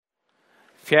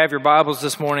If you have your Bibles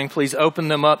this morning, please open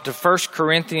them up to 1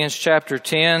 Corinthians chapter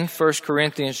 10. 1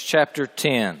 Corinthians chapter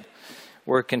 10.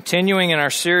 We're continuing in our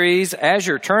series. As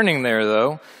you're turning there,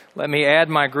 though, let me add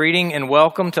my greeting and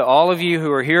welcome to all of you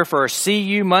who are here for our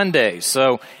CU Monday.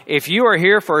 So if you are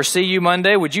here for our CU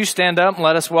Monday, would you stand up and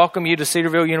let us welcome you to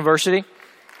Cedarville University?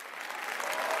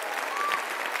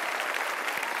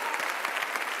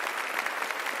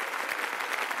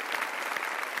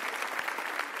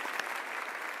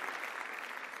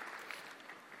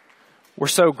 We're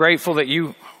so grateful that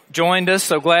you joined us.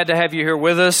 So glad to have you here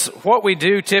with us. What we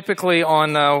do typically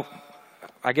on,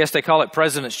 I guess they call it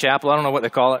President's Chapel. I don't know what they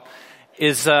call it.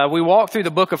 Is we walk through the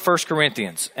book of 1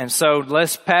 Corinthians. And so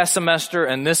past semester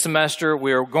and this semester,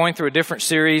 we are going through a different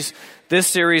series. This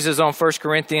series is on 1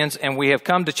 Corinthians, and we have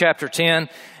come to chapter 10.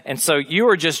 And so you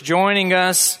are just joining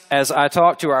us as I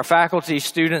talk to our faculty,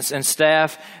 students, and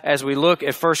staff as we look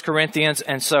at 1 Corinthians.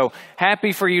 And so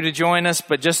happy for you to join us,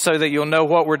 but just so that you'll know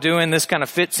what we're doing, this kind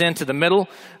of fits into the middle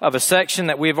of a section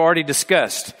that we've already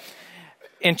discussed.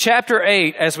 In chapter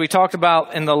 8, as we talked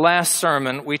about in the last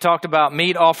sermon, we talked about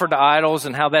meat offered to idols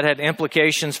and how that had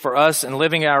implications for us in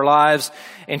living our lives.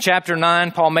 In chapter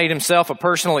 9, Paul made himself a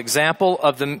personal example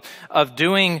of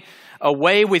doing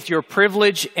away with your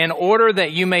privilege in order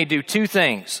that you may do two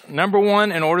things. Number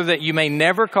one, in order that you may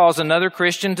never cause another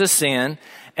Christian to sin.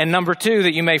 And number two,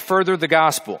 that you may further the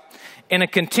gospel. In a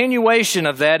continuation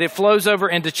of that, it flows over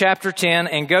into chapter 10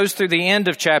 and goes through the end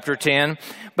of chapter 10.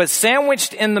 But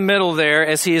sandwiched in the middle there,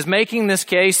 as he is making this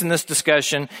case and this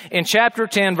discussion, in chapter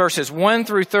 10, verses 1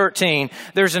 through 13,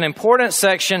 there's an important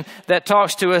section that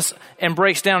talks to us and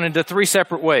breaks down into three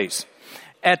separate ways.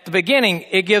 At the beginning,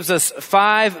 it gives us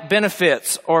 5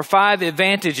 benefits or 5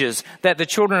 advantages that the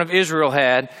children of Israel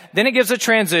had. Then it gives a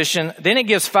transition. Then it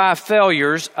gives 5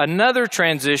 failures, another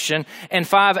transition, and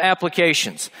 5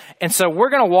 applications. And so we're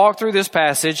going to walk through this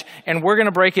passage and we're going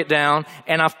to break it down.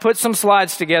 And I've put some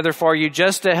slides together for you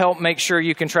just to help make sure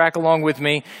you can track along with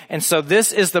me. And so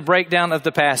this is the breakdown of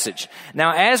the passage.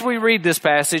 Now, as we read this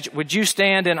passage, would you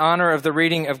stand in honor of the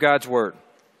reading of God's Word?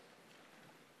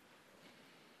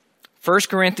 1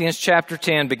 Corinthians chapter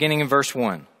 10, beginning in verse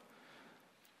 1.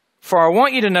 For I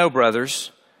want you to know,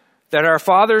 brothers, that our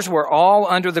fathers were all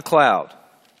under the cloud,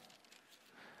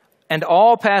 and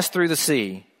all passed through the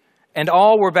sea, and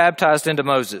all were baptized into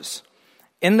Moses,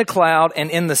 in the cloud and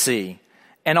in the sea,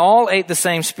 and all ate the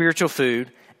same spiritual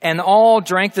food, and all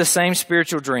drank the same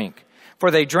spiritual drink. For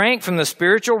they drank from the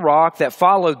spiritual rock that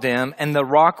followed them, and the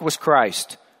rock was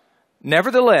Christ.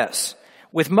 Nevertheless,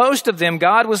 with most of them,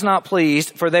 God was not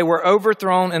pleased, for they were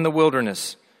overthrown in the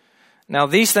wilderness. Now,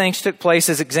 these things took place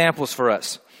as examples for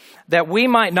us, that we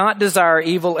might not desire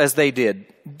evil as they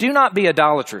did. Do not be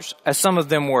idolaters, as some of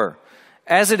them were.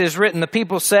 As it is written, the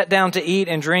people sat down to eat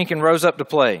and drink and rose up to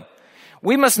play.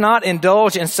 We must not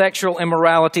indulge in sexual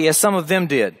immorality, as some of them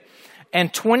did.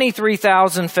 And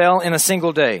 23,000 fell in a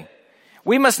single day.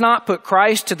 We must not put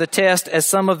Christ to the test, as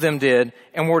some of them did,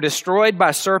 and were destroyed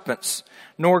by serpents.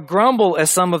 Nor grumble as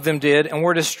some of them did and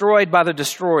were destroyed by the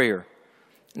destroyer.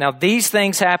 Now these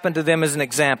things happened to them as an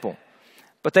example,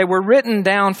 but they were written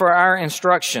down for our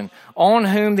instruction, on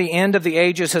whom the end of the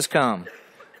ages has come.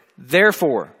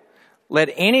 Therefore,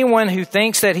 let anyone who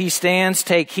thinks that he stands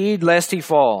take heed lest he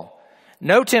fall.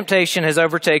 No temptation has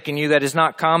overtaken you that is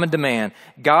not common to man.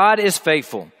 God is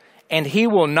faithful, and he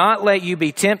will not let you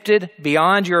be tempted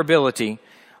beyond your ability,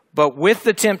 but with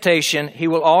the temptation he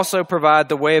will also provide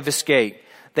the way of escape,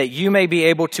 that you may be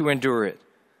able to endure it.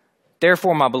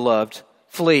 Therefore, my beloved,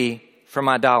 flee from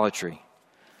idolatry.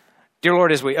 Dear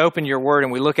Lord, as we open your word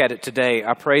and we look at it today,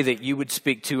 I pray that you would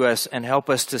speak to us and help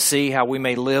us to see how we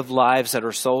may live lives that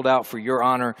are sold out for your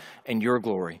honor and your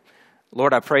glory.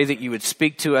 Lord, I pray that you would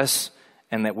speak to us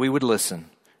and that we would listen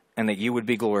and that you would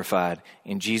be glorified.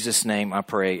 In Jesus' name I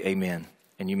pray, amen.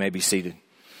 And you may be seated.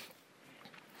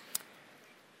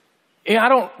 I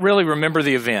don't really remember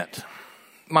the event.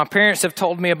 My parents have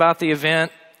told me about the event.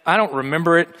 I don't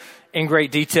remember it in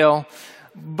great detail.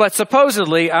 But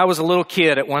supposedly, I was a little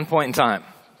kid at one point in time.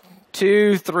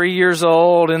 2, 3 years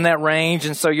old, in that range.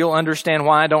 And so you'll understand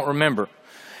why I don't remember.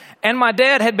 And my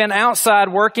dad had been outside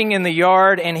working in the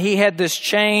yard, and he had this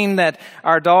chain that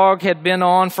our dog had been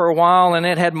on for a while, and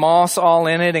it had moss all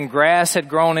in it, and grass had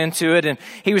grown into it. And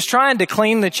he was trying to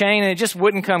clean the chain, and it just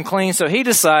wouldn't come clean. So he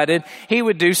decided he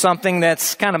would do something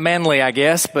that's kind of manly, I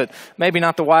guess, but maybe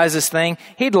not the wisest thing.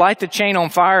 He'd light the chain on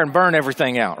fire and burn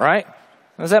everything out, right?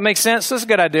 Does that make sense? That's a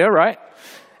good idea, right?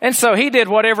 And so he did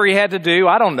whatever he had to do.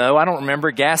 I don't know. I don't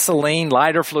remember. Gasoline,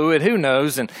 lighter fluid, who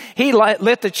knows? And he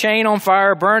lit the chain on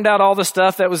fire, burned out all the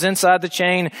stuff that was inside the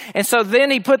chain. And so then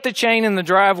he put the chain in the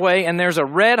driveway, and there's a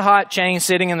red hot chain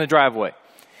sitting in the driveway.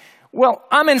 Well,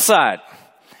 I'm inside.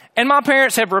 And my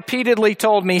parents have repeatedly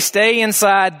told me, stay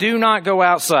inside, do not go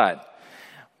outside.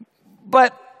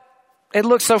 But it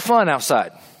looks so fun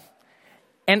outside.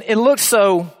 And it looks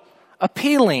so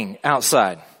appealing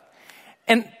outside.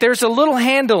 And there's a little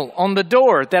handle on the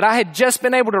door that I had just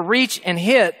been able to reach and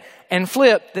hit and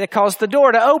flip that caused the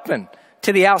door to open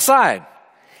to the outside.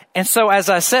 And so as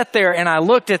I sat there and I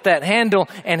looked at that handle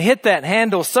and hit that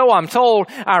handle, so I'm told,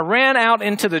 I ran out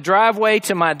into the driveway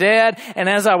to my dad. And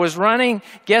as I was running,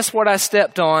 guess what I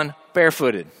stepped on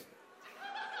barefooted?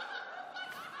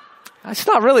 It's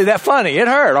not really that funny. It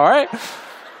hurt, all right?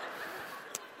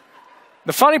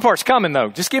 The funny part's coming, though.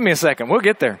 Just give me a second. We'll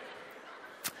get there.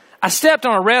 I stepped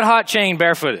on a red-hot chain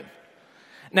barefooted.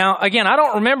 Now, again, I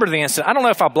don't remember the incident. I don't know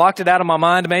if I blocked it out of my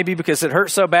mind maybe because it hurt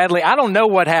so badly. I don't know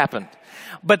what happened.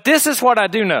 But this is what I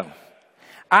do know.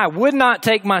 I would not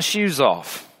take my shoes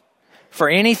off for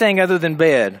anything other than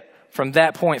bed from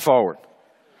that point forward.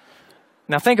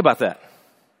 Now, think about that.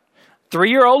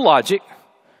 3-year-old logic.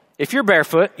 If you're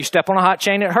barefoot, you step on a hot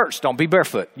chain, it hurts. Don't be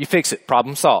barefoot. You fix it.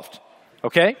 Problem solved.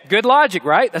 Okay? Good logic,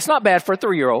 right? That's not bad for a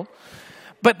 3-year-old.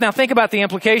 But now think about the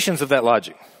implications of that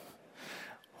logic.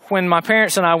 When my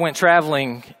parents and I went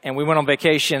traveling and we went on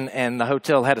vacation and the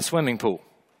hotel had a swimming pool,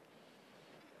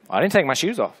 I didn't take my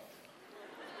shoes off.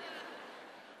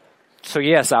 So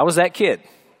yes, I was that kid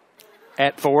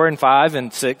at 4 and 5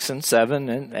 and 6 and 7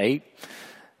 and 8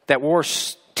 that wore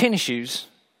tennis shoes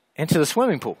into the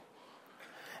swimming pool.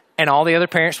 And all the other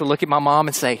parents would look at my mom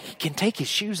and say, he can take his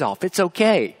shoes off. It's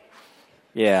okay.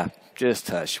 Yeah, just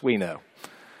hush. We know.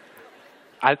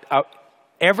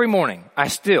 Every morning, I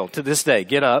still, to this day,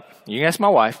 get up. You can ask my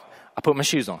wife. I put my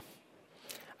shoes on.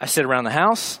 I sit around the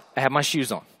house. I have my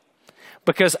shoes on.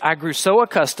 Because I grew so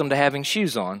accustomed to having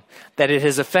shoes on that it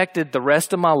has affected the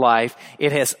rest of my life.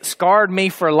 It has scarred me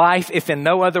for life, if in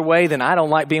no other way than I don't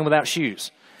like being without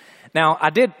shoes. Now, I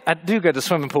do go to the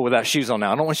swimming pool without shoes on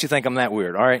now. I don't want you to think I'm that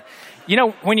weird, all right? You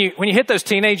know, when you hit those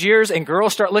teenage years and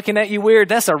girls start looking at you weird,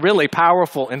 that's a really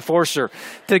powerful enforcer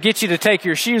to get you to take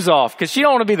your shoes off because you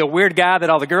don't want to be the weird guy that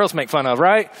all the girls make fun of,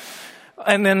 right?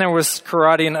 And then there was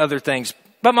karate and other things.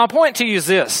 But my point to you is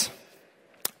this.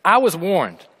 I was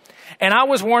warned. And I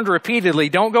was warned repeatedly,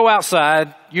 don't go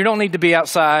outside. You don't need to be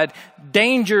outside.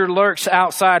 Danger lurks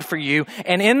outside for you.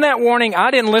 And in that warning, I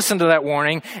didn't listen to that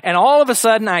warning. And all of a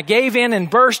sudden, I gave in and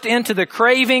burst into the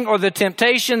craving or the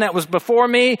temptation that was before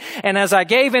me. And as I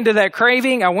gave into that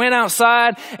craving, I went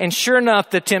outside. And sure enough,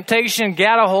 the temptation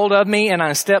got a hold of me and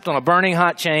I stepped on a burning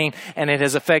hot chain. And it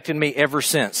has affected me ever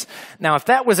since. Now, if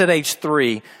that was at age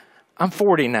 3, I'm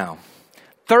 40 now.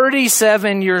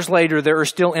 37 years later, there are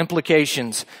still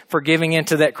implications for giving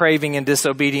into that craving and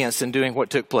disobedience and doing what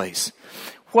took place.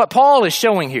 What Paul is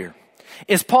showing here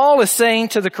is Paul is saying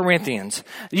to the Corinthians,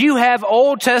 you have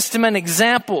Old Testament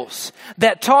examples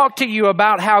that talk to you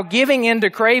about how giving into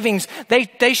cravings,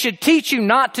 they should teach you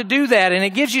not to do that. And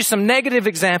it gives you some negative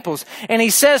examples. And he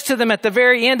says to them at the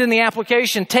very end in the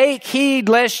application, take heed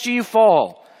lest you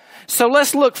fall. So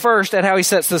let's look first at how he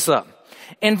sets this up.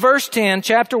 In verse 10,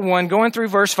 chapter 1, going through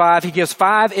verse 5, he gives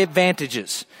 5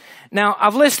 advantages. Now,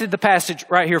 I've listed the passage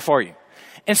right here for you.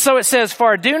 And so it says,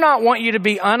 for I do not want you to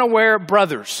be unaware,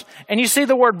 brothers. And you see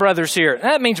the word brothers here.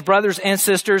 That means brothers and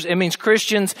sisters. It means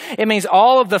Christians. It means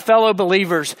all of the fellow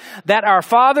believers, that our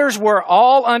fathers were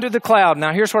all under the cloud.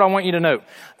 Now, here's what I want you to note.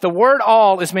 The word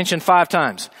all is mentioned 5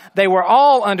 times. They were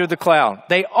all under the cloud.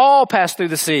 They all passed through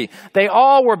the sea. They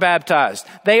all were baptized.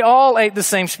 They all ate the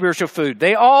same spiritual food.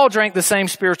 They all drank the same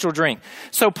spiritual drink.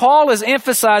 So Paul is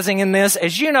emphasizing in this,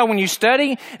 as you know, when you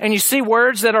study and you see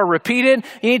words that are repeated,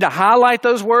 you need to highlight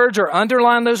those words or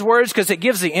underline those words because it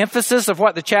gives the emphasis of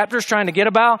what the chapter is trying to get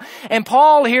about. And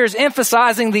Paul here is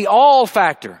emphasizing the all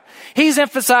factor. He's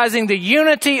emphasizing the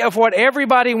unity of what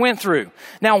everybody went through.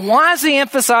 Now, why is he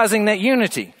emphasizing that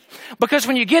unity? Because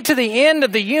when you get to the end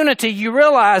of the unity, you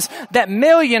realize that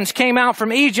millions came out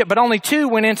from Egypt, but only 2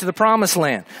 went into the promised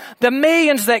land. The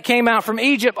millions that came out from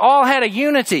Egypt all had a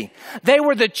unity. They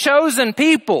were the chosen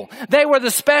people. They were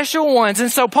the special ones. And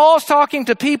so Paul's talking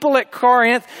to people at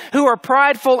Corinth who are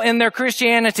prideful in their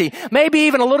Christianity, maybe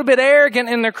even a little bit arrogant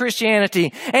in their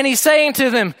Christianity. And he's saying to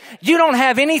them, you don't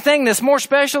have anything that's more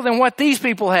special than what these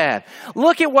people had.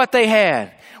 Look at what they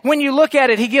had. When you look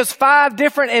at it, he gives 5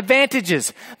 different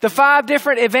advantages. The 5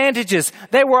 different advantages,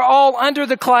 they were all under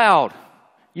the cloud.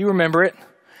 You remember it.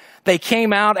 They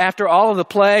came out after all of the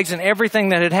plagues and everything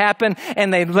that had happened,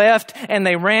 and they left and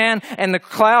they ran, and the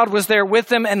cloud was there with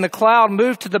them, and the cloud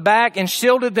moved to the back and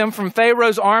shielded them from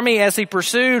Pharaoh's army as he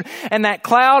pursued, and that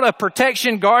cloud of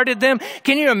protection guarded them.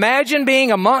 Can you imagine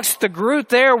being amongst the group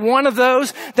there, one of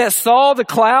those that saw the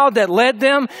cloud that led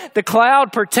them? The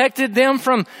cloud protected them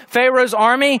from Pharaoh's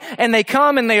army, and they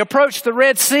come and they approach the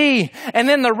Red Sea, and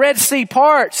then the Red Sea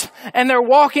parts, and they're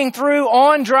walking through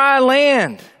on dry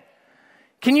land.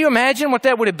 Can you imagine what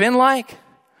that would have been like?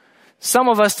 Some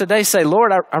of us today say,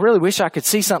 Lord, I really wish I could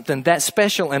see something that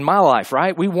special in my life,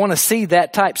 right? We want to see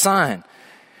that type sign.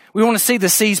 We want to see the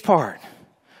seas part.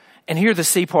 And here the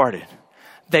sea parted.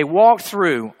 They walked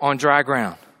through on dry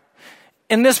ground.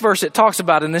 In this verse,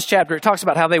 in this chapter, it talks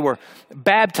about how they were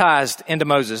baptized into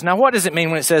Moses. Now, what does it mean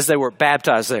when it says they were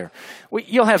baptized there?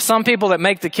 You'll have some people that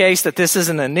make the case that this is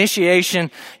an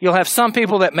initiation. You'll have some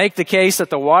people that make the case that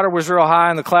the water was real high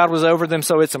and the cloud was over them,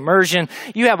 so it's immersion.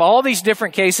 You have all these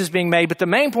different cases being made, but the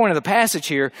main point of the passage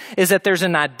here is that there's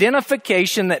an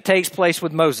identification that takes place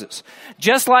with Moses.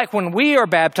 Just like when we are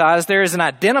baptized, there is an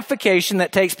identification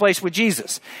that takes place with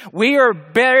Jesus. We are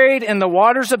buried in the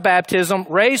waters of baptism,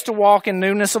 raised to walk in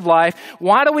newness of life.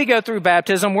 Why do we go through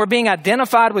baptism? We're being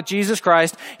identified with Jesus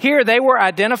Christ. Here they were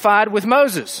identified with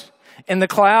Moses in the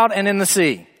cloud and in the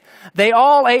sea. They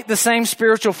all ate the same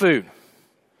spiritual food.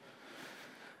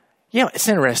 You know, it's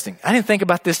interesting. I didn't think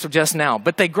about this till just now,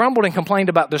 but they grumbled and complained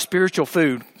about their spiritual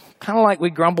food, kind of like we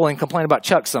grumble and complain about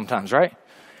Chuck sometimes, right?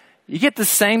 You get the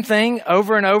same thing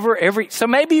over and over so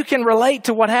maybe you can relate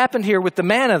to what happened here with the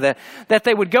manna, that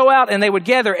they would go out and they would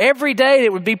gather every day.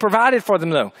 It would be provided for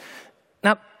them though.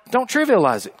 Now, don't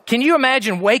trivialize it. Can you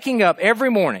imagine waking up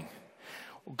every morning,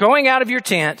 going out of your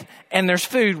tent, and there's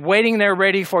food waiting there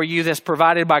ready for you that's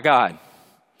provided by God?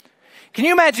 Can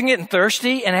you imagine getting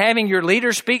thirsty and having your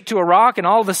leader speak to a rock and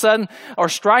all of a sudden, or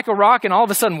strike a rock and all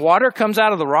of a sudden water comes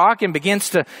out of the rock and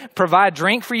begins to provide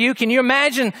drink for you? Can you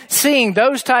imagine seeing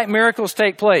those type miracles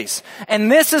take place?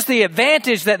 And this is the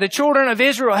advantage that the children of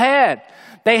Israel had.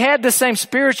 They had the same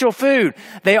spiritual food.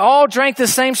 They all drank the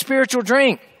same spiritual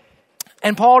drink.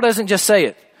 And Paul doesn't just say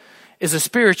it is a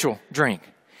spiritual drink.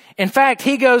 In fact,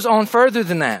 he goes on further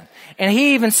than that. And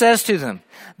he even says to them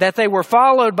that they were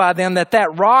followed by them,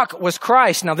 that rock was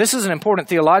Christ. Now, this is an important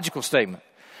theological statement.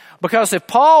 Because if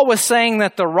Paul was saying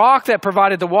that the rock that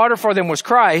provided the water for them was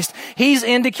Christ, he's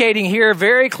indicating here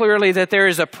very clearly that there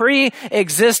is a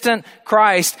pre-existent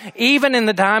Christ, even in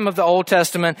the time of the Old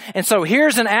Testament. And so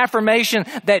here's an affirmation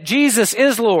that Jesus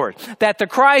is Lord, that the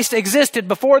Christ existed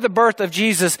before the birth of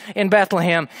Jesus in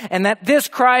Bethlehem, and that this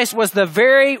Christ was the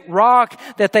very rock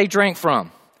that they drank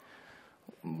from.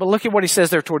 But look at what he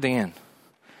says there toward the end.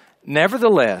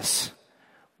 Nevertheless,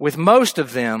 with most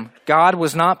of them, God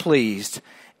was not pleased,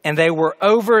 and they were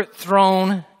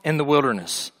overthrown in the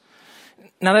wilderness.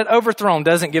 Now that overthrown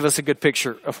doesn't give us a good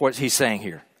picture of what he's saying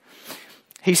here.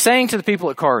 He's saying to the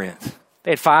people at Corinth,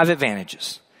 they had 5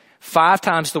 advantages. 5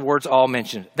 times the words all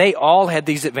mentioned. They all had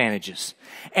these advantages.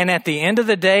 And at the end of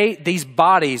the day, these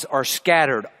bodies are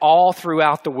scattered all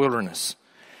throughout the wilderness.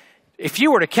 If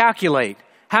you were to calculate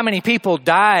how many people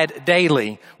died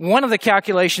daily, one of the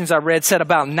calculations I read said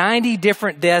about 90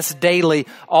 different deaths daily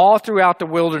all throughout the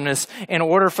wilderness in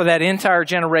order for that entire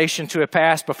generation to have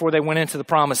passed before they went into the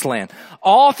promised land.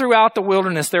 All throughout the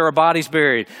wilderness, there are bodies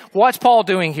buried. What's Paul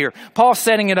doing here? Paul's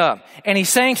setting it up. And he's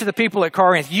saying to the people at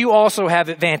Corinth, you also have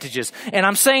advantages. And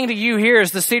I'm saying to you here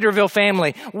as the Cedarville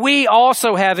family, we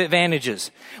also have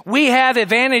advantages. We have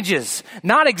advantages.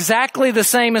 Not exactly the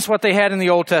same as what they had in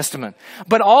the Old Testament.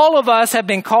 But all of us have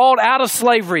been called out of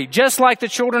slavery, just like the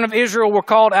children of Israel were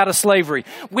called out of slavery.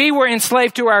 We were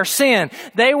enslaved to our sin.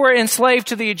 They were enslaved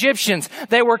to the Egyptians.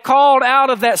 They were called out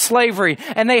of that slavery,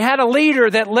 and they had a leader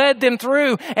that led them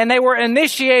through, and they were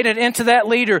initiated into that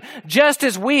leader, just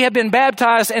as we have been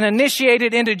baptized and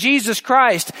initiated into Jesus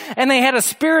Christ. And they had a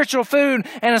spiritual food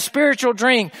and a spiritual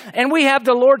drink. And we have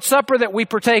the Lord's Supper that we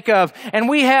partake of, and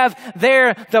we have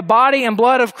there the body and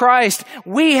blood of Christ.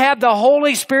 We have the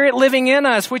Holy Spirit living in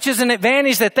us, which is an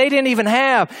advantage that they didn't even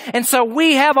have. And so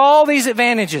we have all these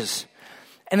advantages.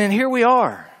 And then here we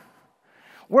are.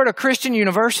 We're at a Christian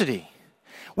university.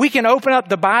 We can open up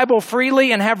the Bible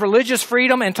freely and have religious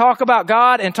freedom and talk about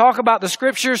God and talk about the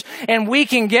scriptures. And we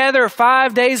can gather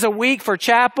 5 days a week for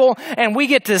chapel. And we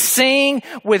get to sing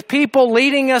with people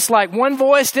leading us like One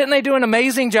Voice. Didn't they do an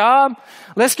amazing job?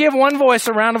 Let's give One Voice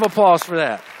a round of applause for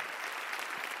that.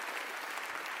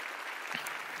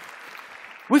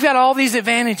 We've got all these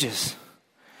advantages.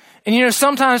 And you know,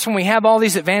 sometimes when we have all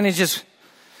these advantages,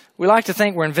 we like to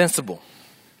think we're invincible.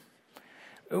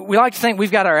 We like to think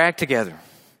we've got our act together.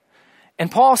 And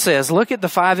Paul says, look at the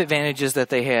 5 advantages that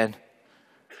they had.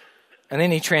 And then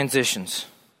he transitions.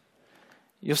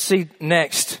 You'll see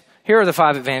next, here are the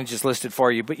 5 advantages listed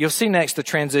for you, but you'll see next the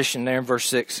transition there in verse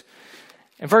 6.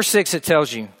 In verse 6 it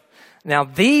tells you, now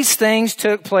these things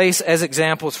took place as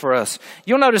examples for us.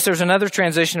 You'll notice there's another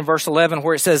transition in verse 11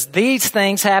 where it says, these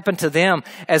things happened to them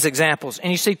as examples.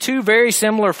 And you see 2 very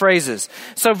similar phrases.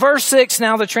 So verse 6,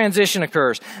 now the transition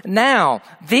occurs. Now,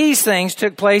 these things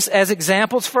took place as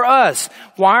examples for us.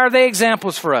 Why are they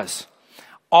examples for us?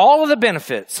 All of the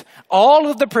benefits, all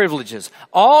of the privileges,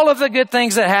 all of the good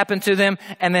things that happen to them,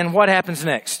 and then what happens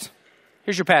next?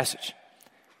 Here's your passage.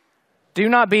 Do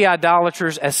not be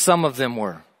idolaters as some of them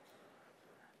were.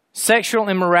 Sexual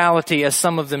immorality as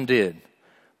some of them did.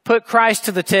 Put Christ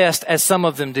to the test as some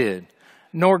of them did.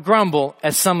 Nor grumble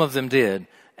as some of them did.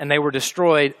 And they were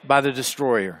destroyed by the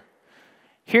destroyer.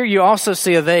 Here you also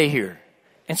see a they here.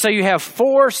 And so you have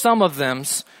 4 some of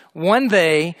thems, 1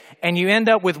 they, and you end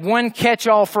up with 1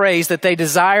 catch-all phrase that they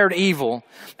desired evil.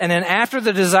 And then after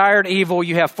the desired evil,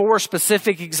 you have 4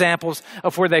 specific examples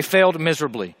of where they failed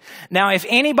miserably. Now, if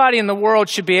anybody in the world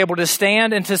should be able to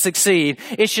stand and to succeed,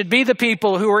 it should be the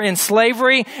people who were in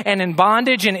slavery and in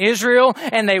bondage in Israel,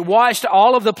 and they watched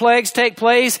all of the plagues take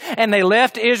place, and they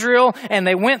left Israel, and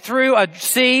they went through a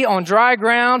sea on dry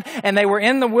ground, and they were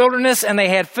in the wilderness, and they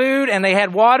had food, and they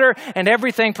had water, and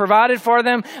everything provided for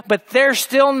them, but they're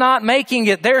still not making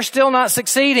it. They're still not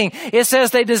succeeding. It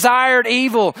says they desired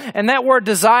evil. And that word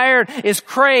desired is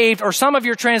craved, or some of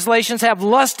your translations have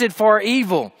lusted for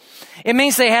evil. It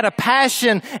means they had a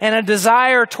passion and a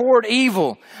desire toward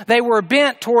evil. They were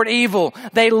bent toward evil.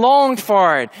 They longed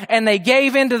for it. And they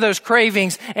gave in to those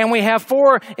cravings. And we have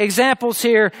 4 examples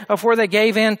here of where they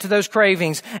gave in to those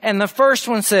cravings. And the first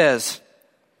one says,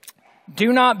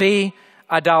 do not be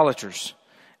idolaters,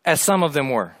 as some of them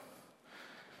were.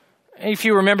 If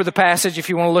you remember the passage, if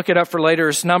you want to look it up for later,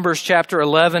 it's Numbers chapter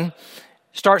 11.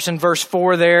 Starts in verse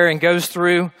 4 there and goes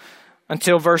through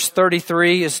until verse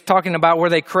 33 is talking about where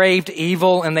they craved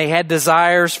evil and they had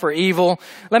desires for evil.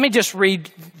 Let me just read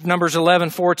Numbers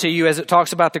 11:4 to you as it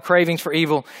talks about the cravings for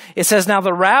evil. It says, now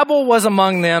the rabble was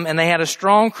among them and they had a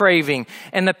strong craving.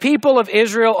 And the people of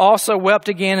Israel also wept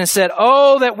again and said,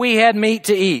 oh, that we had meat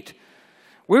to eat.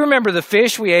 We remember the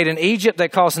fish we ate in Egypt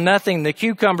that cost nothing, the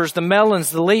cucumbers, the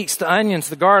melons, the leeks, the onions,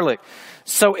 the garlic.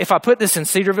 So if I put this in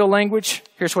Cedarville language,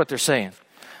 here's what they're saying.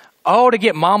 Oh, to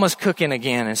get mama's cooking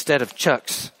again instead of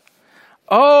Chuck's.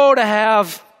 Oh, to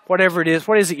have whatever it is.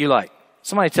 What is it you like?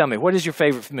 Somebody tell me, what is your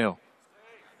favorite meal?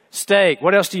 Steak.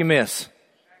 What else do you miss?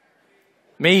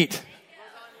 Meat.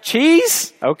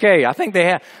 Cheese? Okay, I think they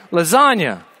have.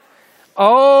 Lasagna.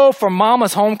 Oh, for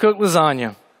mama's home-cooked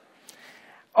lasagna.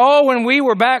 Oh, when we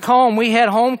were back home, we had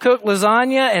home-cooked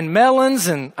lasagna and melons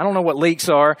and I don't know what leeks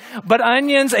are, but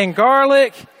onions and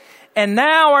garlic. And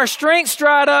now our strength's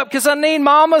dried up because I need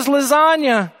mama's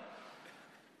lasagna.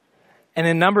 And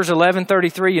in Numbers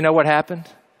 11:33, you know what happened?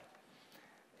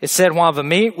 It said, while the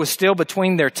meat was still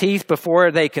between their teeth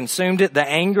before they consumed it, the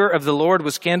anger of the Lord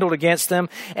was kindled against them,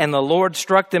 and the Lord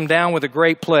struck them down with a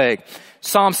great plague.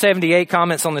 Psalm 78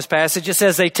 comments on this passage. It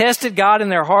says, they tested God in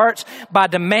their hearts by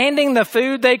demanding the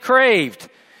food they craved.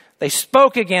 They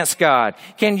spoke against God.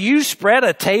 Can you spread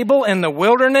a table in the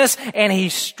wilderness? And he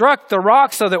struck the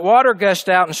rock so that water gushed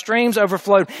out and streams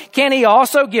overflowed. Can he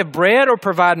also give bread or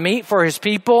provide meat for his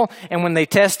people? And when they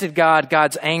tested God,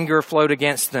 God's anger flowed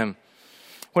against them.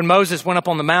 When Moses went up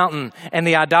on the mountain and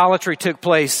the idolatry took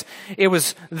place, it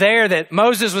was there that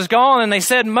Moses was gone, and they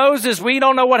said, Moses, we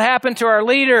don't know what happened to our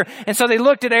leader. And so they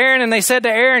looked at Aaron and they said to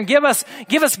Aaron, give us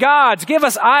gods, give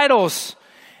us idols.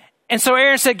 And so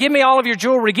Aaron said, give me all of your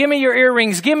jewelry, give me your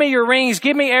earrings, give me your rings,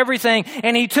 give me everything.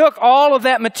 And he took all of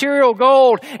that material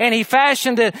gold and he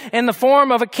fashioned it in the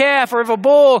form of a calf or of a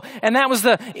bull. And that was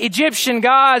the Egyptian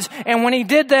gods. And when he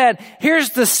did that,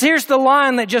 here's the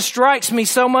line that just strikes me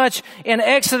so much in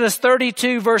Exodus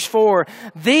 32 verse 4.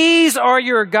 These are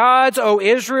your gods, O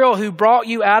Israel, who brought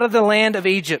you out of the land of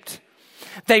Egypt.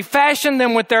 They fashioned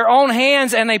them with their own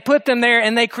hands and they put them there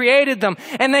and they created them.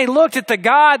 And they looked at the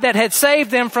God that had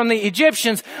saved them from the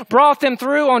Egyptians, brought them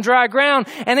through on dry ground.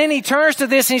 And then he turns to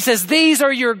this and he says, these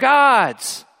are your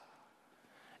gods.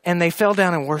 And they fell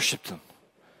down and worshiped them.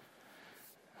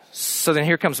 So then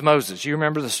here comes Moses. You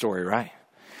remember the story, right?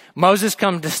 Moses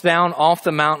comes down off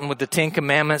the mountain with the 10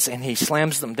 Commandments and he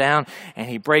slams them down and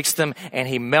he breaks them and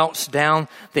he melts down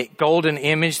the golden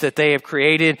image that they have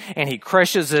created and he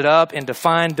crushes it up into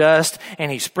fine dust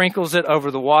and he sprinkles it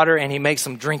over the water and he makes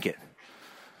them drink it.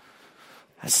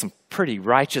 That's some pretty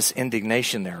righteous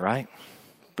indignation there, right?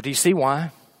 But do you see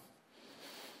why?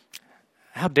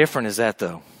 How different is that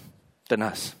though than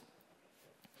us?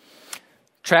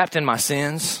 trapped in my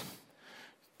sins,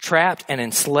 trapped and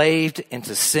enslaved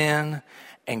into sin,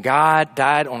 and God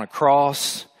died on a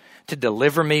cross to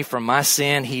deliver me from my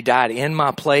sin. He died in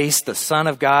my place, the Son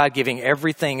of God, giving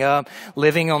everything up,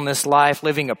 living on this life,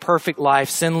 living a perfect life,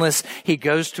 sinless. He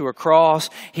goes to a cross.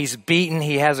 He's beaten.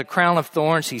 He has a crown of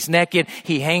thorns. He's naked.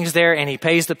 He hangs there and he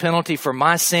pays the penalty for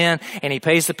my sin, and he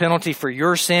pays the penalty for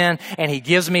your sin, and he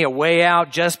gives me a way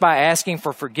out just by asking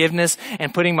for forgiveness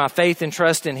and putting my faith and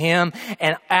trust in him.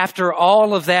 And after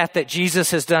all of that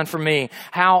Jesus has done for me,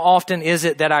 how often is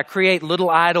it that I create little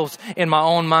idols in my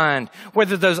own mind?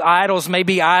 Whether those idols may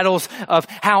be idols of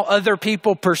how other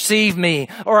people perceive me,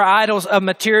 or idols of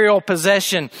material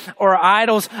possession, or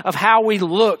idols of how we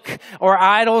look, or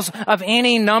idols of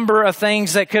any number of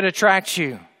things that could attract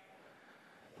you.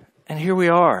 And here we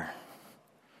are.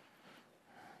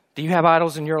 Do you have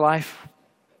idols in your life?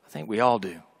 I think we all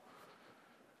do.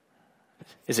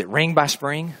 Is it Ring by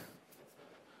Spring?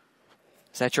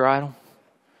 Is that your idol?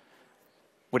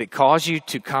 Would it cause you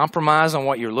to compromise on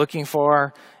what you're looking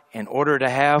for in order to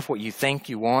have what you think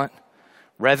you want,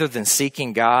 rather than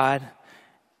seeking God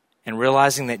and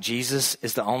realizing that Jesus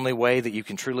is the only way that you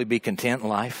can truly be content in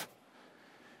life?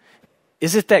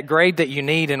 Is it that grade that you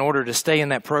need in order to stay in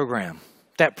that program?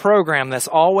 That program that's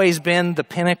always been the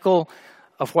pinnacle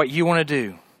of what you want to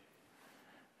do,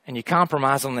 and you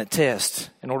compromise on that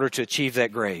test in order to achieve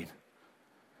that grade?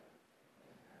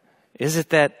 Is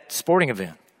it that sporting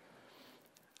event?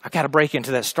 I got to break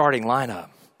into that starting lineup.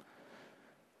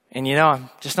 And I'm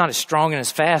just not as strong and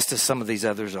as fast as some of these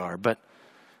others are. But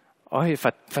if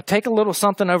I take a little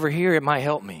something over here, it might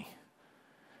help me.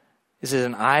 Is it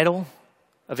an idol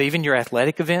of even your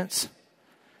athletic events?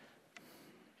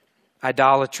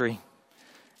 Idolatry.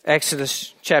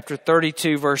 Exodus chapter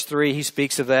 32, verse 3, he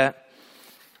speaks of that.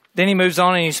 Then he moves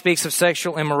on and he speaks of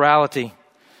sexual immorality.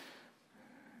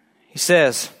 He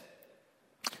says,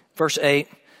 verse 8,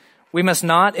 we must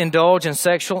not indulge in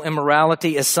sexual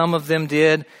immorality as some of them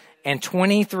did, and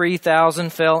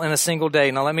 23,000 fell in a single day.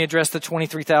 Now let me address the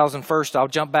 23,000 first. I'll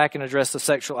jump back and address the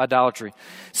sexual idolatry.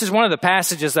 This is one of the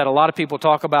passages that a lot of people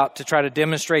talk about to try to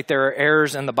demonstrate there are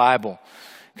errors in the Bible.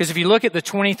 Because if you look at the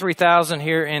 23,000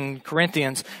 here in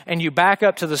Corinthians, and you back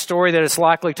up to the story that it's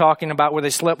likely talking about where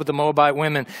they slept with the Moabite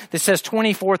women, that says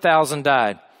 24,000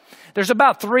 died. There's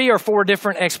about 3 or 4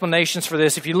 different explanations for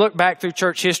this. If you look back through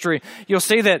church history, you'll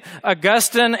see that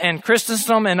Augustine and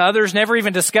Chrysostom and others never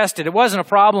even discussed it. It wasn't a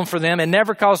problem for them and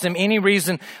never caused them any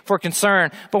reason for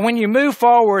concern. But when you move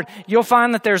forward, you'll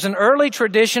find that there's an early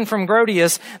tradition from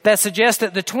Grotius that suggests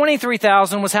that the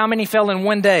 23,000 was how many fell in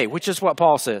one day, which is what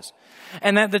Paul says.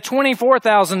 And that the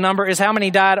 24,000 number is how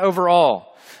many died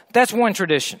overall. That's one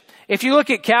tradition. If you look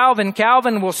at Calvin,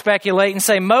 Calvin will speculate and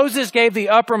say Moses gave the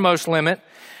uppermost limit,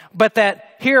 but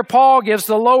that here Paul gives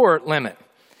the lower limit.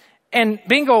 And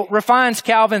Bengel refines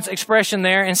Calvin's expression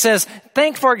there and says,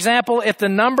 think, for example, if the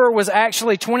number was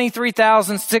actually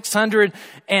 23,600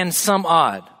 and some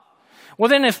odd. Well,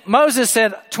 then if Moses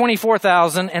said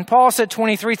 24,000 and Paul said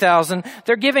 23,000,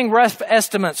 they're giving rough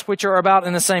estimates which are about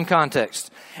in the same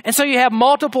context. And so you have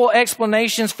multiple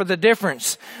explanations for the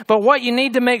difference. But what you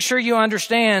need to make sure you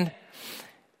understand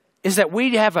is that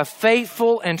we have a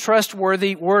faithful and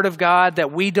trustworthy Word of God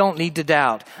that we don't need to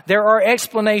doubt. There are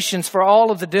explanations for all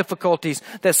of the difficulties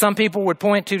that some people would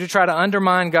point to try to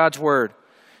undermine God's Word.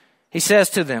 He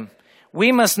says to them,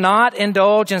 we must not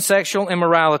indulge in sexual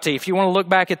immorality. If you want to look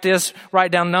back at this, write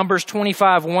down Numbers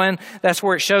 25:1. That's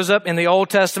where it shows up in the Old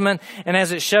Testament. And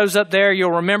as it shows up there,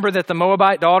 you'll remember that the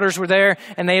Moabite daughters were there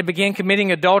and they had begun committing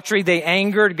adultery. They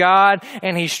angered God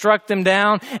and he struck them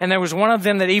down. And there was one of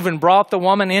them that even brought the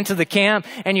woman into the camp.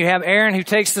 And you have Aaron who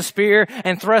takes the spear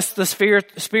and thrusts the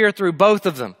spear through both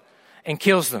of them and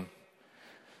kills them.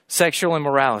 Sexual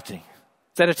immorality.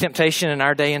 Is that a temptation in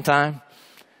our day and time?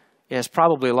 Yeah, it's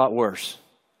probably a lot worse.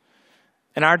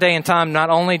 In our day and time, not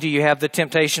only do you have the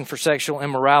temptation for sexual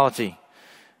immorality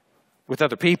with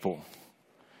other people,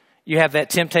 you have that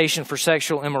temptation for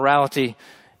sexual immorality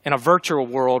in a virtual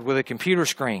world with a computer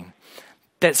screen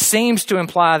that seems to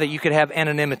imply that you could have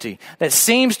anonymity, that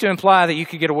seems to imply that you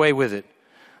could get away with it.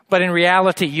 But in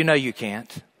reality, you know you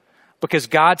can't, because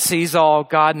God sees all,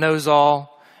 God knows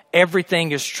all,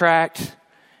 everything is tracked.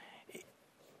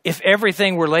 If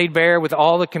everything were laid bare with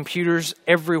all the computers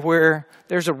everywhere,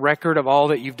 there's a record of all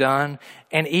that you've done.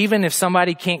 And even if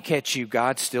somebody can't catch you,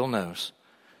 God still knows.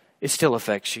 It still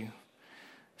affects you.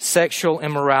 Sexual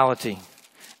immorality.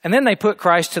 And then they put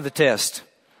Christ to the test.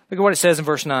 Look at what it says in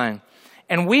verse 9.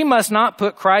 And we must not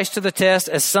put Christ to the test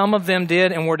as some of them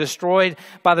did and were destroyed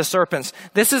by the serpents.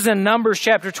 This is in Numbers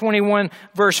chapter 21,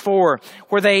 verse 4,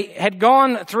 where they had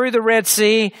gone through the Red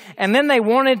Sea, and then they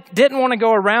didn't want to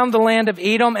go around the land of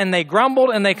Edom, and they grumbled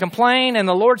and they complained, and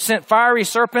the Lord sent fiery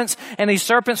serpents, and these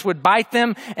serpents would bite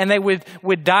them, and they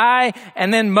would die.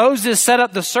 And then Moses set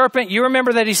up the serpent. You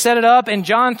remember that he set it up, and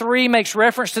John 3 makes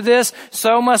reference to this.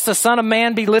 So must the Son of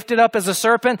Man be lifted up as a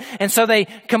serpent. And so they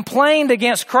complained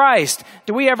against Christ.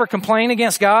 Do we ever complain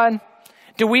against God?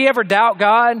 Do we ever doubt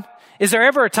God? Is there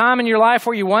ever a time in your life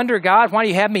where you wonder, God, why do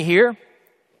you have me here?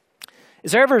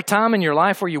 Is there ever a time in your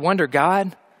life where you wonder,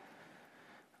 God,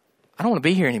 I don't want to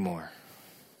be here anymore?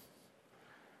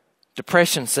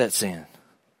 Depression sets in.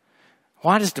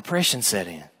 Why does depression set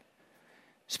in?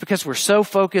 It's because we're so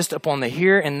focused upon the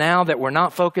here and now that we're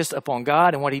not focused upon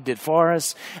God and what He did for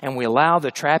us. And we allow the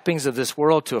trappings of this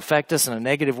world to affect us in a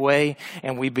negative way.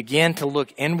 And we begin to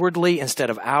look inwardly instead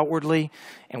of outwardly.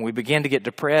 And we begin to get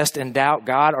depressed and doubt,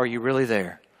 God, are you really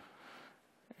there?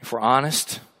 If we're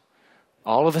honest,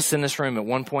 all of us in this room at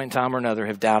one point in time or another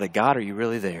have doubted, God, are you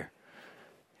really there?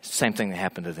 It's the same thing that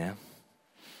happened to them.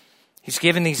 He's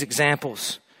given these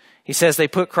examples. He says they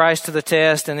put Christ to the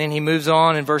test, and then he moves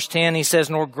on in verse 10. He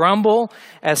says, nor grumble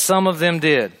as some of them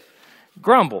did.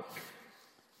 Grumble.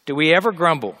 Do we ever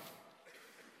grumble?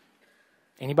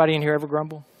 Anybody in here ever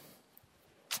grumble?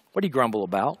 What do you grumble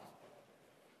about?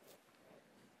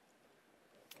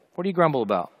 What do you grumble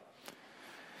about?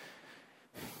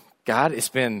 God, it's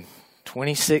been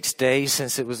 26 days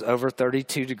since it was over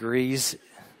 32 degrees.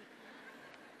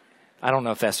 I don't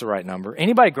know if that's the right number.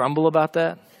 Anybody grumble about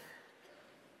that?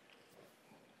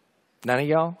 None of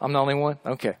y'all? I'm the only one?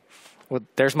 Okay. Well,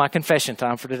 there's my confession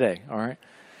time for today, all right?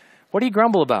 What do you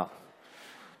grumble about?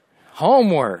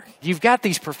 Homework. You've got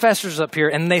these professors up here,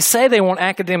 and they say they want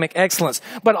academic excellence,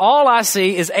 but all I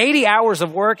see is 80 hours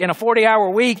of work in a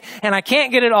 40-hour week, and I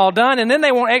can't get it all done, and then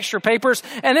they want extra papers,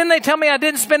 and then they tell me I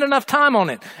didn't spend enough time on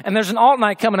it, and there's an alt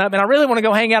night coming up, and I really want to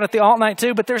go hang out at the alt night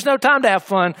too, but there's no time to have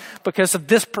fun because of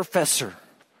this professor,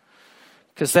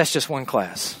 because that's just one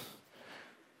class,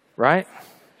 right?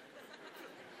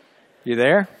 You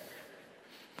there?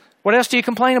 What else do you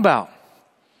complain about?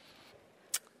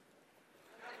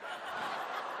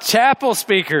 Chapel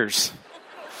speakers.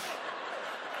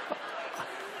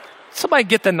 Somebody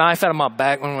get the knife out of my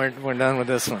back when we're done with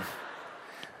this one.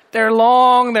 They're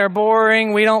long, they're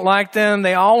boring, we don't like them.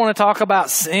 They all want to talk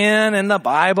about sin and the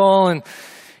Bible. And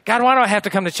God, why do I have to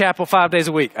come to chapel 5 days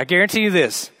a week? I guarantee you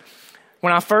this.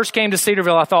 When I first came to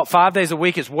Cedarville, I thought 5 days a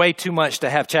week is way too much to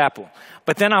have chapel.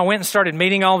 But then I went and started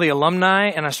meeting all the alumni,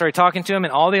 and I started talking to them,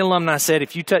 and all the alumni said,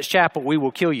 if you touch chapel, we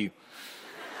will kill you.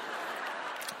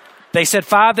 They said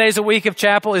 5 days a week of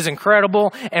chapel is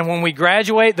incredible, and when we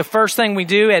graduate, the first thing we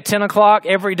do at 10 o'clock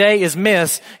every day is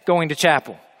miss going to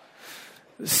chapel.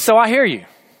 So I hear you.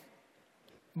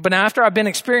 But now after I've been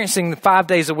experiencing the 5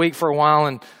 days a week for a while,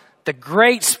 and the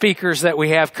great speakers that we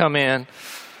have come in,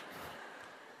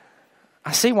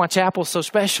 I see why chapel's so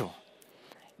special.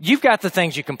 You've got the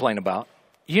things you complain about.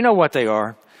 You know what they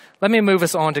are. Let me move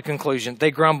us on to conclusion.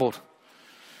 They grumbled.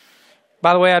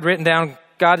 By the way, I'd written down,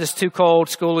 God is too cold,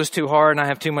 school is too hard, and I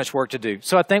have too much work to do.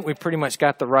 So I think we pretty much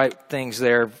got the right things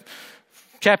there.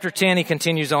 Chapter 10, he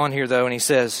continues on here, though, and he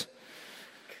says,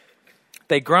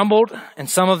 they grumbled, and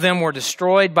some of them were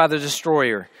destroyed by the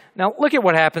destroyer. Now, look at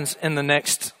what happens in the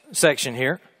next section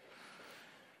here.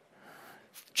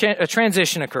 A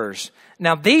transition occurs.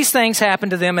 Now, these things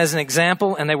happened to them as an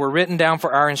example, and they were written down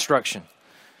for our instruction.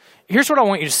 Here's what I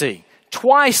want you to see.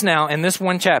 Twice now in this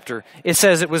one chapter, it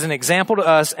says it was an example to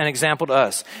us, an example to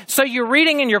us. So you're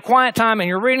reading in your quiet time and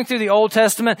you're reading through the Old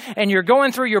Testament and you're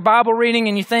going through your Bible reading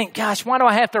and you think, gosh, why do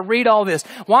I have to read all this?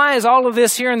 Why is all of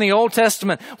this here in the Old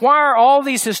Testament? Why are all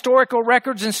these historical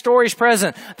records and stories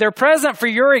present? They're present for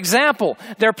your example.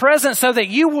 They're present so that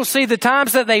you will see the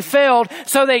times that they failed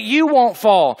so that you won't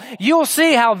fall. You'll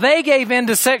see how they gave in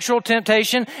to sexual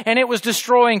temptation and it was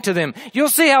destroying to them. You'll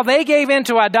see how they gave in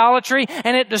to idolatry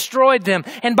and it destroyed them.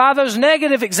 And by those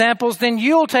negative examples, then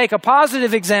you'll take a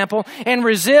positive example and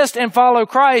resist and follow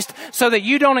Christ so that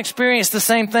you don't experience the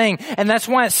same thing. And that's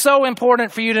why it's so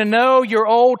important for you to know your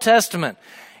Old Testament.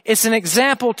 It's an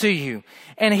example to you.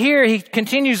 And here he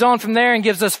continues on from there and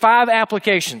gives us 5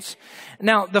 applications.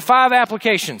 Now, the 5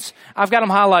 applications, I've got them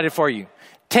highlighted for you.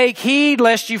 Take heed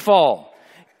lest you fall.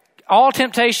 All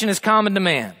temptation is common to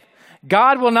man.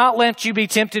 God will not let you be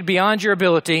tempted beyond your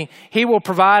ability. He will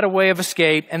provide a way of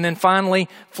escape. And then finally,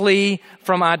 flee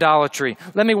from idolatry.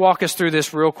 Let me walk us through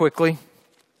this real quickly.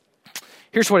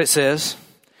 Here's what it says.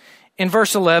 In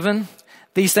verse 11,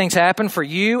 these things happen for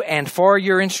you and for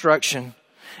your instruction,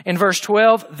 In verse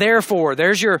 12, therefore,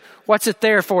 what's it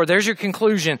there for? There's your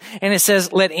conclusion. And it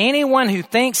says, let anyone who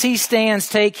thinks he stands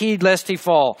take heed lest he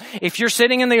fall. If you're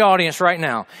sitting in the audience right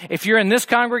now, if you're in this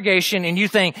congregation and you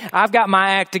think, I've got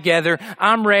my act together,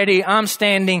 I'm ready, I'm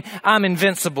standing, I'm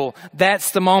invincible,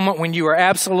 that's the moment when you are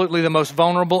absolutely the most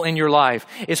vulnerable in your life.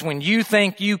 It's when you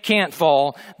think you can't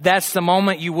fall, that's the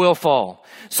moment you will fall.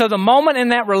 So the moment in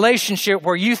that relationship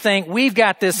where you think we've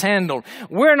got this handled,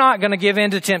 we're not going to give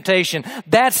in to temptation,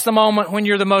 that's the moment when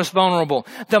you're the most vulnerable.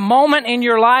 The moment in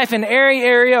your life in every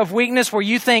area of weakness where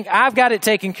you think I've got it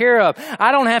taken care of,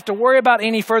 I don't have to worry about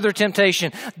any further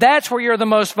temptation, that's where you're the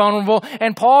most vulnerable.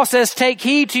 And Paul says, take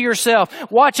heed to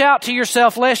yourself. Watch out to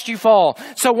yourself lest you fall.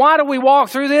 So why do we walk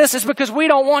through this? It's because we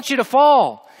don't want you to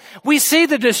fall. We see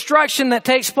the destruction that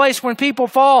takes place when people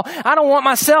fall. I don't want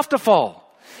myself to fall.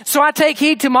 So I take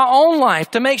heed to my own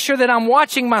life to make sure that I'm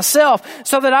watching myself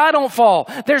so that I don't fall.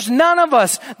 There's none of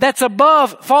us that's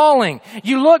above falling.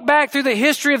 You look back through the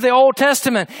history of the Old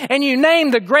Testament and you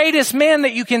name the greatest men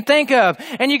that you can think of.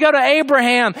 And you go to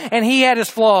Abraham and he had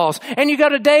his flaws. And you go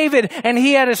to David and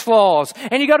he had his flaws.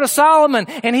 And you go to Solomon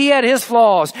and he had his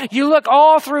flaws. You look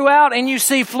all throughout and you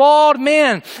see flawed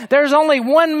men. There's only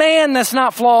one man that's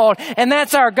not flawed, and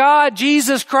that's our God,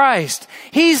 Jesus Christ.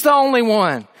 He's the only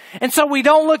one. And so we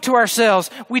don't look to ourselves.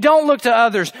 We don't look to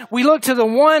others. We look to the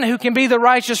one who can be the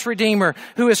righteous Redeemer,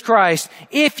 who is Christ.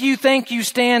 If you think you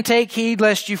stand, take heed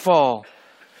lest you fall.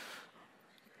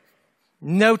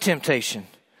 No temptation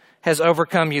has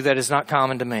overcome you that is not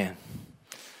common to man.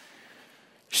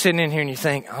 You're sitting in here and you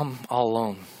think, I'm all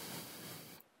alone.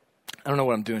 I don't know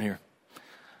what I'm doing here.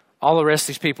 All the rest of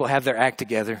these people have their act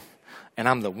together, and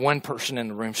I'm the one person in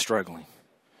the room struggling.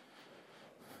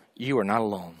 You are not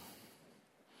alone.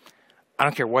 I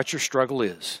don't care what your struggle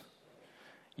is.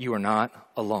 You are not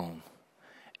alone.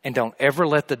 And don't ever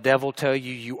let the devil tell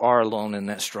you you are alone in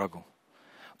that struggle.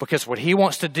 Because what he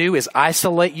wants to do is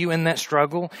isolate you in that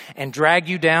struggle and drag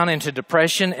you down into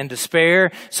depression and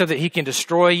despair so that he can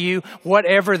destroy you.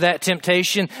 Whatever that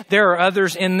temptation, there are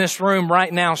others in this room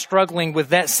right now struggling with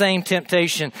that same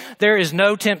temptation. There is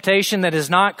no temptation that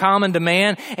is not common to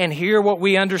man. And here what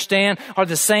we understand are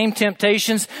the same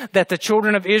temptations that the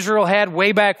children of Israel had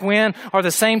way back when, are the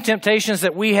same temptations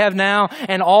that we have now.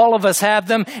 And all of us have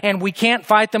them, and we can't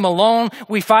fight them alone.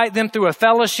 We fight them through a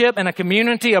fellowship and a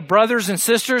community of brothers and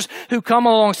sisters who come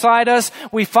alongside us.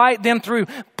 We fight them through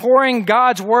pouring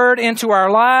God's word into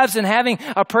our lives and having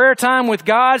a prayer time with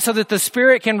God so that the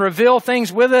Spirit can reveal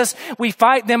things with us. We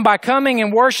fight them by coming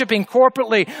and worshiping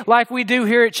corporately like we do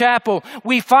here at Chapel.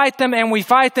 We fight them and we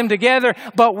fight them together,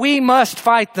 but we must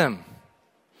fight them.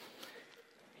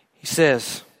 He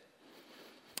says,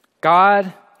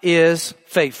 God is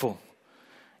faithful.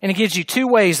 And he gives you two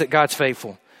ways that God's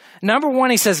faithful. Number one,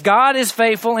 he says, God is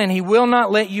faithful and he will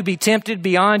not let you be tempted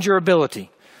beyond your ability.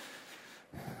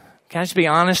 Can I just be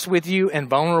honest with you and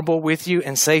vulnerable with you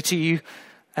and say to you,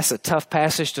 that's a tough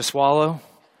passage to swallow,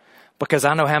 because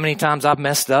I know how many times I've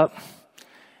messed up.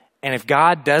 And if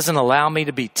God doesn't allow me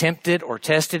to be tempted or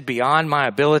tested beyond my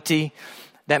ability,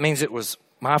 that means it was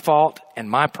my fault and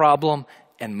my problem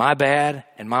and my bad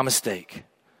and my mistake.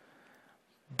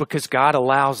 Because God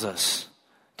allows us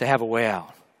to have a way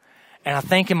out. And I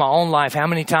think in my own life how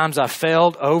many times I've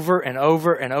failed over and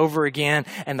over and over again.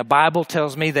 And the Bible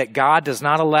tells me that God does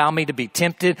not allow me to be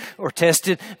tempted or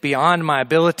tested beyond my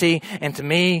ability. And to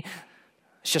me,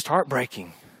 it's just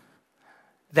heartbreaking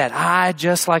that I,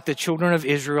 just like the children of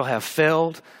Israel, have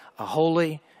failed a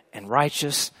holy and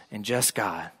righteous and just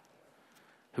God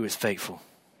who is faithful.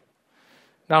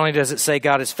 Not only does it say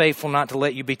God is faithful not to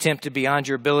let you be tempted beyond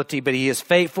your ability, but he is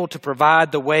faithful to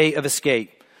provide the way of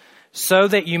escape, so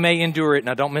that you may endure it.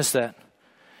 Now don't miss that.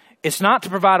 It's not to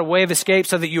provide a way of escape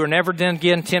so that you are never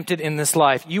again tempted in this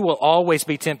life. You will always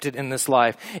be tempted in this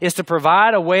life. It's to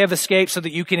provide a way of escape so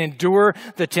that you can endure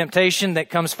the temptation that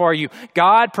comes for you.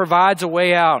 God provides a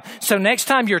way out. So next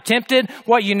time you're tempted,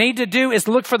 what you need to do is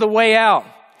look for the way out.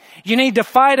 You need to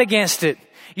fight against it.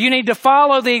 You need to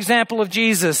follow the example of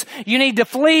Jesus. You need to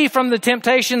flee from the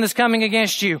temptation that's coming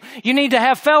against you. You need to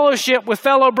have fellowship with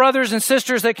fellow brothers and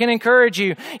sisters that can encourage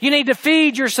you. You need to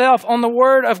feed yourself on the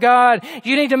Word of God.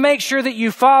 You need to make sure that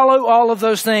you follow all of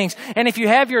those things. And if you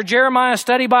have your Jeremiah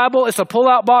study Bible, it's a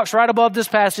pull-out box right above this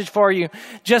passage for you.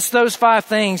 Just those 5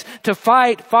 things: to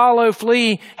fight, follow,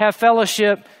 flee, have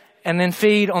fellowship, and then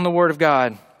feed on the Word of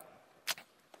God.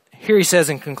 Here he says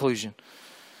in conclusion,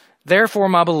 therefore,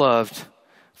 my beloved,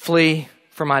 flee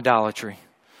from idolatry.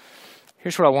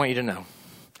 Here's what I want you to know.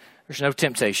 There's no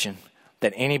temptation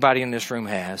that anybody in this room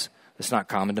has that's not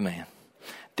common to man.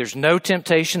 There's no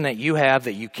temptation that you have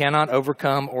that you cannot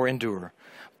overcome or endure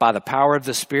by the power of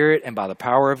the Spirit and by the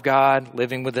power of God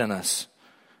living within us.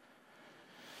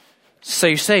 So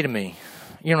you say to me,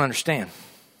 you don't understand.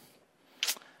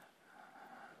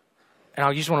 And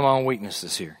I'll use one of my own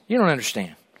weaknesses here. You don't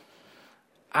understand.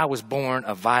 I was born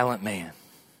a violent man.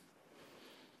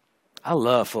 I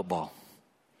love football.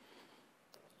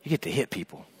 You get to hit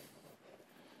people.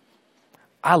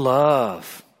 I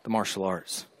love the martial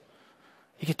arts.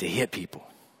 You get to hit people.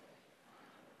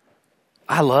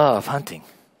 I love hunting.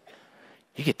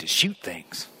 You get to shoot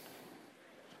things.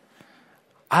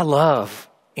 I love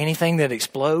anything that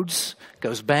explodes,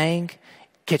 goes bang,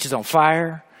 catches on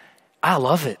fire. I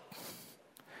love it.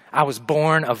 I was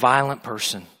born a violent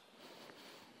person.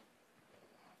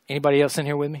 Anybody else in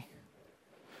here with me?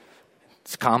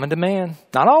 It's common to man.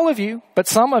 Not all of you, but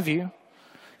some of you.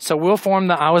 So we'll form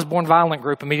the I was born violent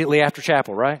group immediately after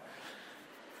chapel, right?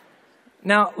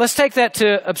 Now, let's take that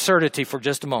to absurdity for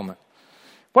just a moment.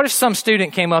 What if some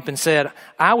student came up and said,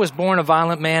 I was born a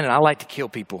violent man and I like to kill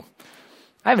people?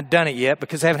 I haven't done it yet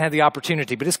because I haven't had the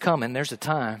opportunity, but it's coming. There's a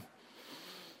time.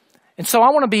 And so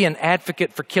I want to be an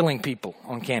advocate for killing people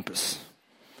on campus.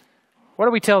 What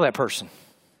do we tell that person?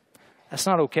 That's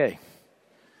not okay.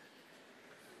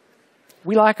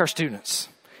 We like our students.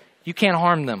 You can't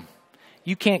harm them.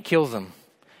 You can't kill them.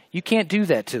 You can't do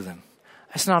that to them.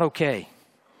 That's not okay.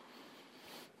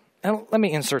 Now, let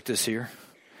me insert this here.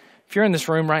 If you're in this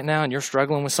room right now and you're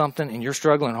struggling with something and you're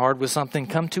struggling hard with something,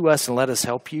 come to us and let us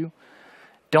help you.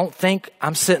 Don't think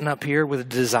I'm sitting up here with a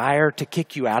desire to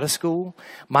kick you out of school.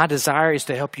 My desire is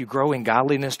to help you grow in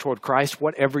godliness toward Christ,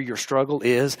 whatever your struggle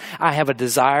is. I have a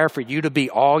desire for you to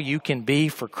be all you can be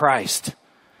for Christ.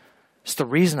 It's the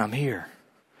reason I'm here.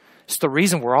 It's the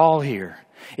reason we're all here,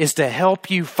 is to help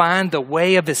you find the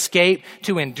way of escape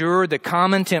to endure the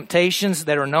common temptations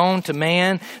that are known to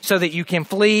man so that you can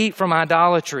flee from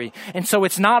idolatry. And so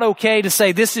it's not okay to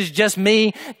say, this is just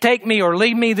me, take me or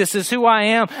leave me, this is who I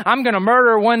am. I'm going to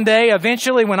murder one day,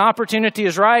 eventually when opportunity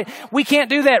is right. We can't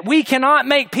do that. We cannot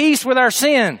make peace with our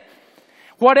sin.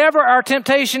 Whatever our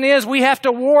temptation is, we have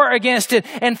to war against it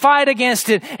and fight against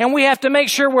it. And we have to make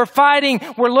sure we're fighting.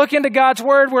 We're looking to God's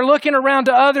word. We're looking around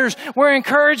to others. We're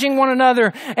encouraging one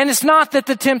another. And it's not that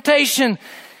the temptation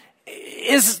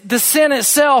is the sin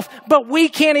itself, but we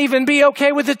can't even be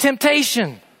okay with the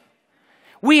temptation.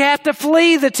 We have to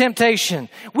flee the temptation.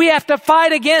 We have to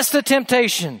fight against the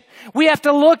temptation. We have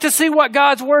to look to see what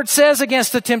God's word says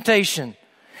against the temptation.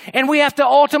 And we have to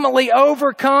ultimately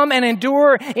overcome and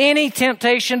endure any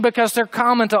temptation because they're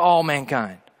common to all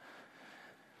mankind.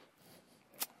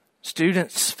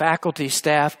 Students, faculty,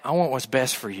 staff, I want what's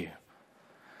best for you.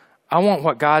 I want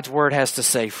what God's word has to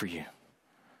say for you.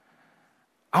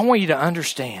 I want you to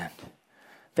understand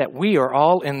that we are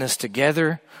all in this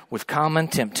together with common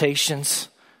temptations.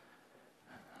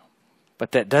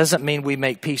 But that doesn't mean we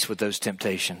make peace with those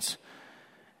temptations.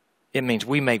 It means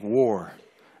we make war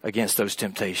against those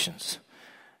temptations.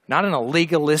 Not in a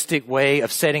legalistic way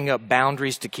of setting up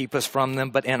boundaries to keep us from them,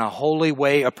 but in a holy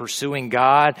way of pursuing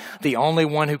God, the only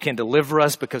one who can deliver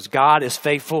us because God is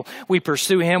faithful. We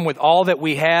pursue Him with all that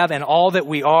we have and all that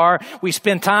we are. We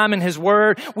spend time in His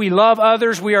Word. We love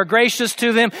others. We are gracious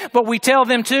to them, but we tell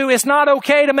them too, it's not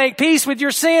okay to make peace with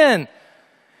your sin.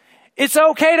 It's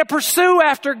okay to pursue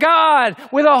after God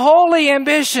with a holy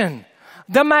ambition.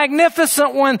 The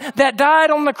magnificent one that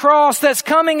died on the cross that's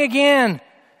coming again.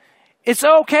 It's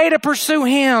okay to pursue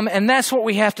Him, and that's what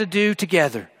we have to do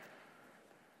together.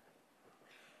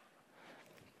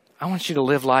 I want you to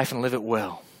live life and live it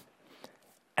well.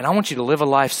 And I want you to live a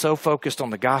life so focused on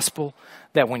the gospel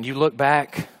that when you look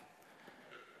back,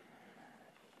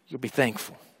 you'll be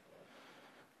thankful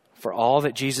for all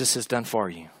that Jesus has done for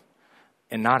you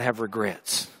and not have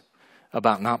regrets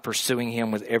about not pursuing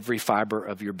Him with every fiber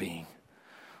of your being.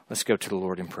 Let's go to the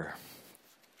Lord in prayer.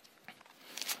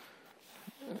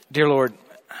 Dear Lord,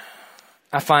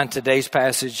 I find today's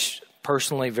passage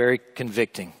personally very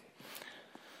convicting.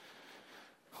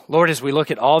 Lord, as we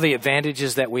look at all the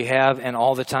advantages that we have and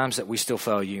all the times that we still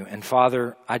fail you, and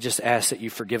Father, I just ask that you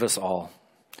forgive us all.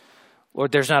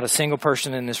 Lord, there's not a single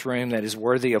person in this room that is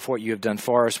worthy of what you have done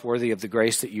for us, worthy of the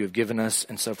grace that you have given us.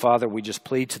 And so, Father, we just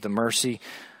plead to the mercy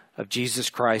of Jesus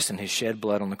Christ and His shed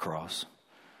blood on the cross.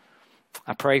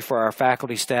 I pray for our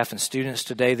faculty, staff, and students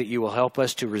today that you will help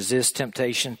us to resist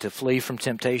temptation, to flee from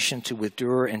temptation, to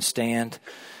withdraw and stand,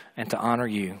 and to honor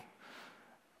you.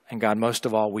 And God, most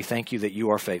of all, we thank you that you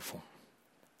are faithful,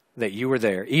 that you are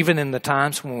there. Even in the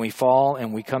times when we fall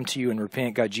and we come to you and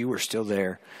repent, God, you are still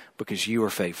there because you are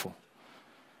faithful.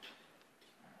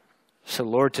 So,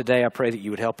 Lord, today I pray that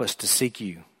you would help us to seek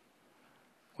you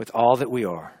with all that we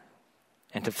are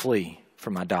and to flee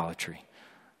from idolatry.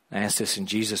 I ask this in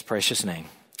Jesus' precious name.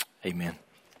 Amen.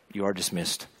 You are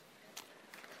dismissed.